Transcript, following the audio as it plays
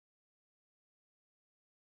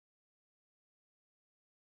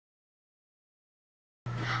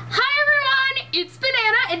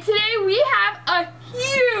and today we have a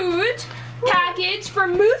huge package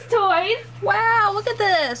from Moose Toys. Wow, look at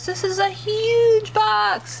this. This is a huge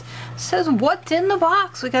box. It says what's in the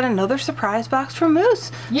box. We got another surprise box from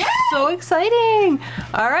Moose. Yeah. So exciting.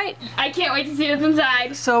 All right. I can't wait to see what's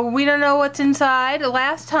inside. So we don't know what's inside.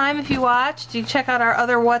 Last time, if you watched, you check out our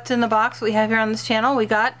other what's in the box we have here on this channel. We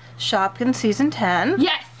got Shopkins Season 10.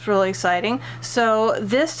 Yes. It's really exciting. So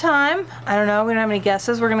this time, I don't know, we don't have any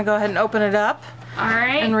guesses. We're going to go ahead and open it up. All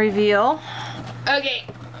right. And reveal. Okay.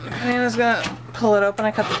 Banana's going to pull it open.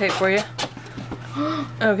 I cut the tape for you.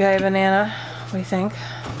 Okay, Banana, what do you think?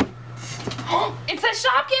 It says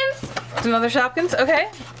Shopkins. It's another Shopkins? Okay.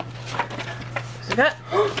 What's it got?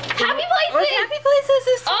 Happy Places. Oh, Happy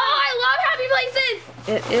Places. Oh, I love Happy Places.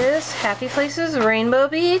 It is Happy Places Rainbow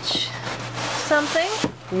Beach something.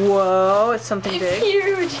 Whoa, it's something big. It's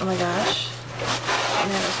huge. Oh my gosh.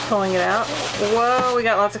 And then it's pulling it out. Whoa, we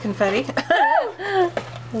got lots of confetti.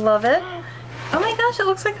 Love it. Oh my gosh, it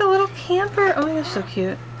looks like a little camper. Oh my gosh, so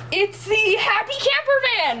cute. It's the Happy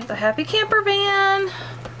Campervan. The Happy Campervan.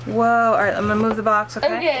 Whoa, alright, I'm gonna move the box,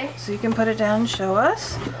 okay? Okay. So you can put it down and show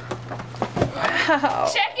us. Wow.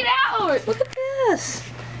 Check it out. Look at this.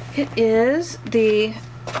 It is the,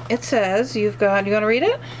 it says, you wanna read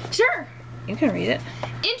it? Sure. You can read it.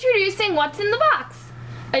 Introducing What's in the Box.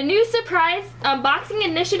 A new surprise unboxing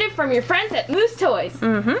initiative from your friends at Moose Toys.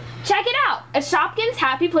 Mm-hmm. Check it out. A Shopkins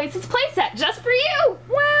Happy Places playset just for you.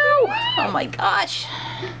 Wow. Oh my gosh.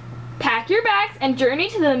 Pack your bags and journey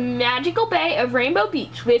to the magical bay of Rainbow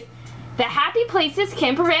Beach with the Happy Places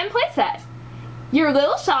Campervan Playset. Your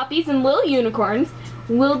Lil Shoppies and Lil Unicorns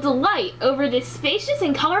will delight over this spacious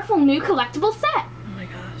and colorful new collectible set. Oh my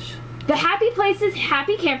gosh. The Happy Places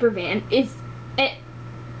Happy Campervan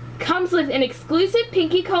comes with an exclusive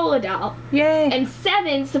Pinki Cola doll. Yay. And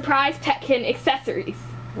 7 surprise Petkin accessories.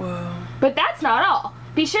 Whoa. But that's not all.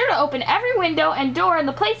 Be sure to open every window and door in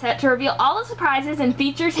the playset to reveal all the surprises and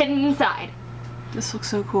features hidden inside. This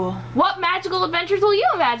looks so cool. What magical adventures will you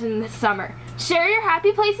imagine this summer? Share your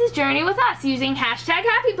Happy Places journey with us using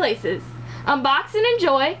 #HappyPlaces. Unbox and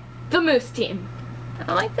enjoy the Moose team.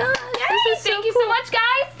 Oh my gosh. Yay, thank you so much,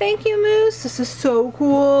 guys. Thank you, Moose. This is so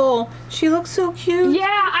cool. She looks so cute. Yeah,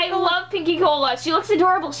 I love Pinki Cola. She looks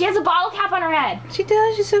adorable. She has a bottle cap on her head. She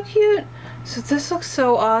does. She's so cute. So this looks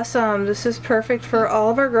so awesome. This is perfect for all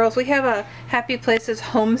of our girls. We have a Happy Places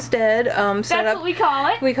homestead set up. That's what we call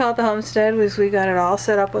it. We call it the homestead because we got it all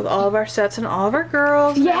set up with all of our sets and all of our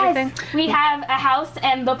girls and everything. We have a house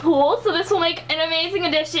and the pool, so this will make an amazing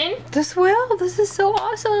addition. This will. This is so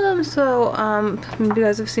awesome. So you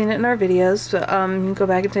guys have seen it in our videos. But, you can go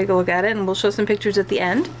back and take a look at it, and we'll show some pictures at the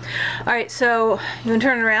end. All right. So you want to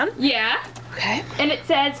turn it around? Yeah. Okay. And it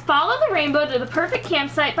says, follow the rainbow to the perfect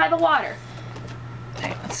campsite by the water.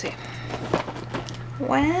 Alright, let's see.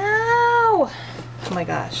 Wow! Oh my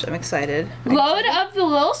gosh, I'm excited. Load up the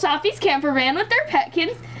Lil Shoppies camper van with their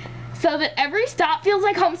Petkins so that every stop feels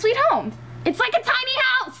like home sweet home. It's like a tiny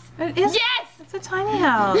house! It is. Yes! It's a tiny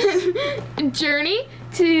house. Journey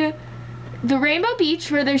to the Rainbow Beach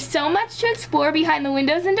where there's so much to explore behind the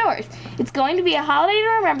windows and doors. It's going to be a holiday to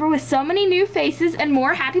remember with so many new faces and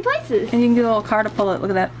more happy places. And you can get a little car to pull it. Look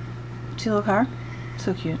at that. See a little car?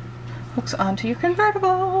 So cute. Hooks onto your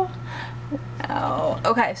convertible. Wow.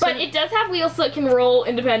 Okay. So but it does have wheels so it can roll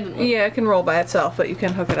independently. yeah, it can roll by itself, but you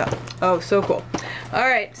can hook it up. Oh, so cool. All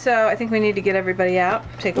right, so I think we need to get everybody out.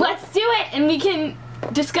 Take a look. Let's do it, and we can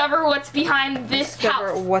discover what's behind this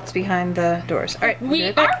house. What's behind the doors. All right. We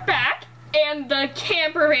are back, and the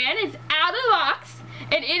camper van is out of the box,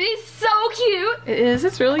 and it is so cute. It is.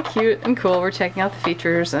 It's really cute and cool. We're checking out the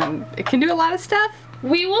features, and it can do a lot of stuff.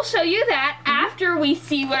 We will show you that after we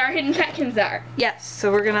see what our hidden Petkins are. Yes,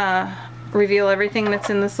 so we're gonna reveal everything that's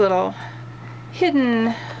in this little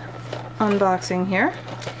hidden unboxing here.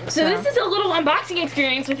 So this is a little unboxing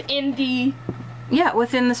experience within the... Yeah,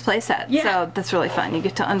 within this playset. Yeah. So that's really fun. You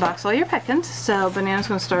get to unbox all your Petkins. So Banana's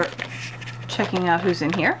gonna start checking out who's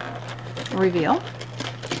in here. Reveal.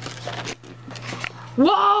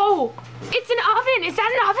 Whoa! It's an oven! Is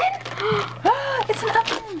that an oven? It's an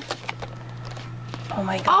oven! Oh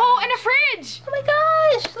my god. Oh, and a fridge! Oh my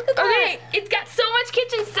gosh! Look at that! Okay, it's got so much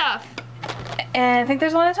kitchen stuff. And I think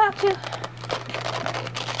there's one on top too.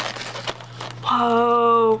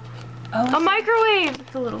 Whoa! Oh, A microwave!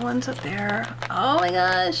 the little ones up there. Oh my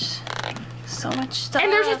gosh. So much stuff.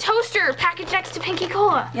 And there's a toaster packaged next to Pinki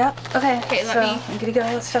Cola. Yep. Okay. Okay, so I'm gonna get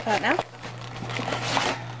all this stuff out now.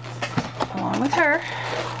 Along with her.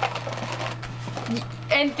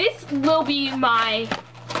 And this will be my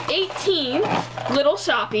 18th Little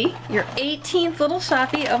Shoppie. Your 18th Little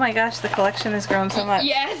Shoppie. Oh my gosh, the collection has grown so much.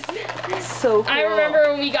 Yes. So cool. I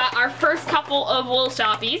remember when we got our first couple of Lil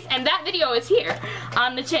Shoppies, and that video is here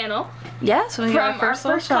on the channel. Yeah, so we got our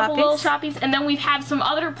first couple Lil Shoppies. Shoppies, and then we've had some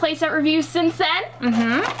other playset reviews since then.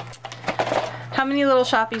 How many Little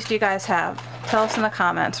Shoppies do you guys have? Tell us in the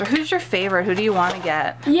comments. Or who's your favorite? Who do you want to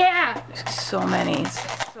get? Yeah. There's so many.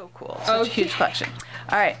 It's so cool. Such a huge collection.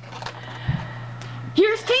 All right.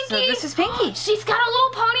 Here's Pinki. So this is Pinki. She's got a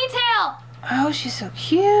little ponytail. Oh, she's so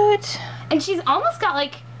cute. And she's almost got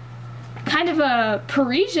like kind of a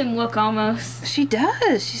Parisian look almost. She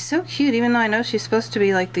does. She's so cute, even though I know she's supposed to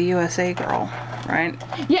be like the USA girl, right?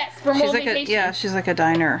 Yes, from She's Old like Vacation. she's like a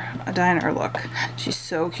diner look. She's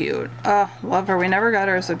so cute. Love her. We never got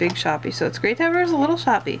her as a big Shoppie, so it's great to have her as a little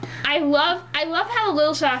Shoppie. I love how the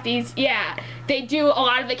Lil Shoppies, they do a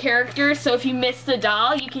lot of the characters, so if you miss the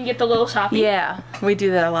doll, you can get the Little Shoppie. Yeah, we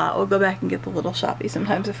do that a lot. We'll go back and get the little Shoppie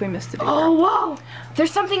sometimes if we missed it. Oh, whoa!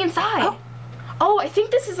 There's something inside. Oh, I think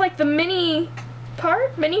this is like the mini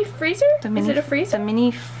freezer? Is it a freezer? The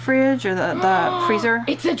mini fridge or the freezer?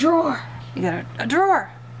 It's a drawer. You got a drawer.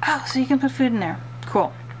 Oh, so you can put food in there.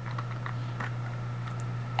 Cool.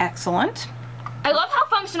 Excellent. I love how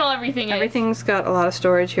functional everything is. Everything's got a lot of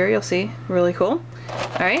storage here, you'll see. Really cool.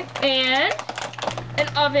 Alright. And an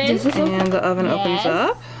oven. And the oven opens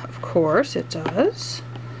up. Of course it does.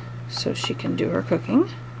 So she can do her cooking.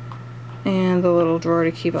 And the little drawer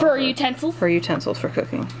to keep all her utensils. Her utensils for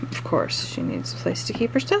cooking. Of course, she needs a place to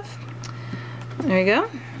keep her stuff. There you go.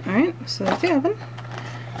 Alright, so there's the oven.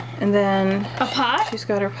 And then a pot. She's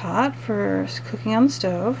got her pot for cooking on the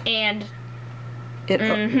stove. And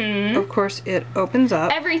of course it opens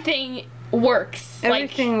up. Everything works.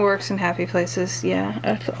 Everything works in Happy Places, yeah.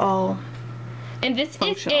 It's all and this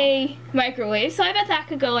functional. is a microwave, so I bet that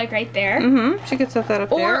could go like right there. She could set that up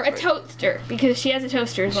there. Or a toaster, because she has a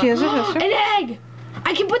toaster as well. She has a toaster. An egg!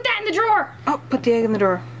 I can put that in the drawer! Oh, put the egg in the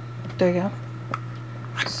drawer. There you go.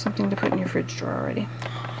 Something to put in your fridge drawer already.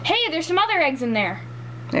 Hey, there's some other eggs in there.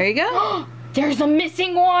 There you go. There's a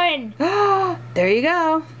missing one! There you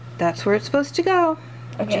go. That's where it's supposed to go.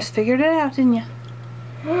 You just figured it out, didn't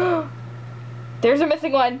you? There's a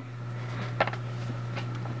missing one.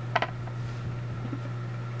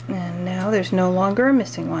 And now there's no longer a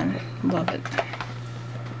missing one. Love it.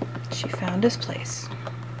 She found his place.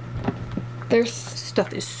 There's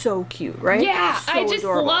stuff is so cute, right? Yeah, so I just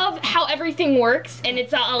adorable. love how everything works and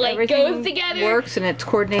it's all like goes together. Works and it's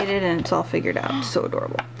coordinated and it's all figured out. It's so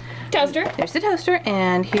adorable. Toaster. There's the toaster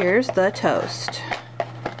and here's the toast.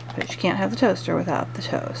 But you can't have the toaster without the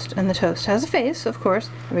toast. And the toast has a face, of course.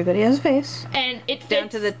 Everybody has a face. And it fits down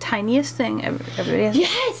to the tiniest thing. Everybody has.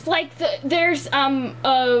 Yes, like there's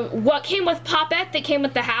what came with Pop-It that came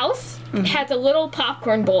with the house has a little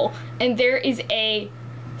popcorn bowl, and there is a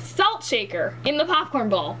salt shaker in the popcorn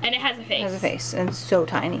bowl, and it has a face. It has a face, and it's so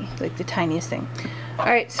tiny, like the tiniest thing. All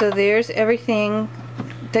right, so there's everything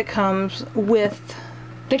that comes with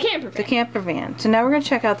the camper van. The camper van. So now we're going to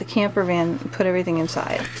check out the camper van and put everything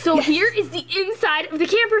inside. So here is the inside of the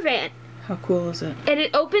camper van. How cool is it? And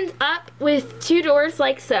it opens up with two doors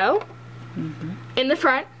like so in the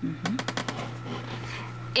front.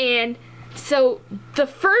 And so the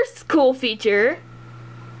first cool feature,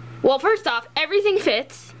 well, first off, everything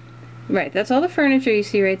fits. Right, that's all the furniture you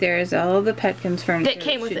see right there is all of the Petkins furniture that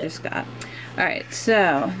came with it. Just got. Alright,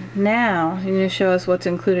 so now you're going to show us what's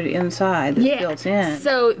included inside that's built in.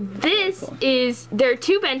 So this is, there are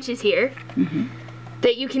two benches here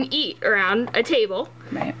that you can eat around a table.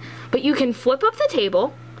 Right. But you can flip up the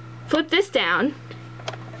table, flip this down,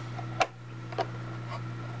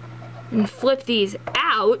 and flip these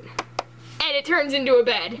out, and it turns into a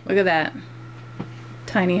bed. Look at that.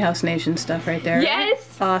 Tiny House Nation stuff right there.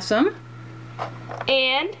 Yes. Awesome.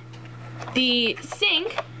 And the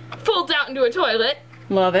sink folds out into a toilet.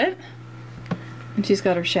 Love it. And she's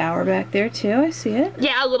got her shower back there too. I see it.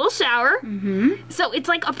 Yeah, a little shower. So it's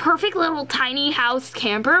like a perfect little tiny house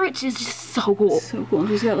camper, which is just so cool. So cool.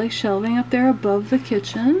 She's got like shelving up there above the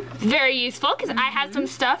kitchen. Very useful because I have some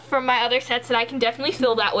stuff from my other sets that I can definitely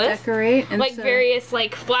fill that with. Decorate. And like various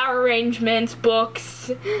like flower arrangements,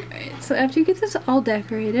 books. Right, so after you get this all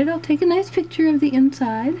decorated, I'll take a nice picture of the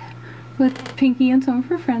inside with Pinki and some of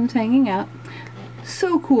her friends hanging out.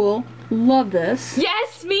 So cool. Love this.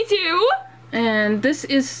 Yes, me too. And this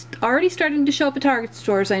is already starting to show up at Target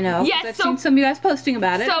stores, I know. Yes, I've seen some of you guys posting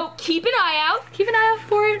about it. So keep an eye out. Keep an eye out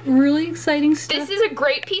for it. Really exciting stuff. This is a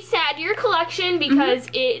great piece to add to your collection because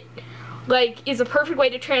it like is a perfect way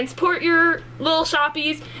to transport your little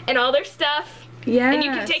Shoppies and all their stuff. Yeah. And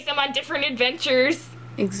you can take them on different adventures.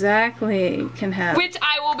 exactly can have which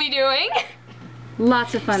I will be doing.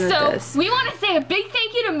 lots of fun with this. So we want to say a big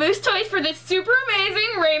thank you to Moose Toys for this super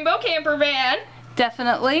amazing rainbow camper van.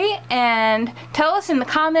 Definitely, and tell us in the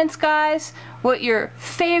comments, guys, what your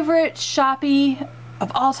favorite Shoppy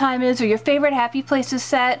of all time is, or your favorite Happy Places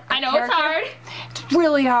set. I know it's hard. It's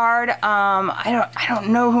really hard. I don't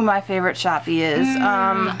know who my favorite Shoppy is.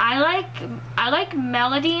 I like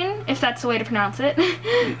Melodine, if that's the way to pronounce it.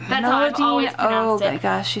 That's how I've always pronounced it. Oh my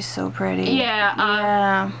gosh, she's so pretty.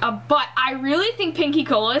 Yeah. But I really think Pinki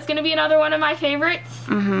Cola is going to be another one of my favorites.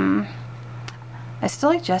 I still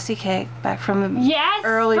like Jessie Cake back from the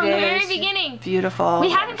early days. From the very beginning. Beautiful.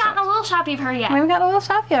 We haven't gotten a Lil Shoppy of her yet. We haven't gotten a Lil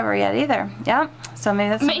Shoppy of her yet either. Yep. So maybe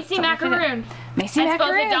that's Macy Macaroon. Macy Macaroon. Macaroon.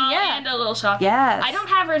 Both a doll and a Lil Shoppy. Yes. I don't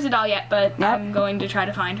have her as a doll yet, but I'm going to try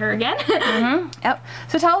to find her again. Yep.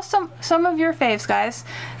 So tell us some of your faves, guys.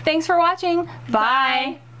 Thanks for watching.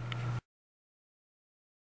 Bye.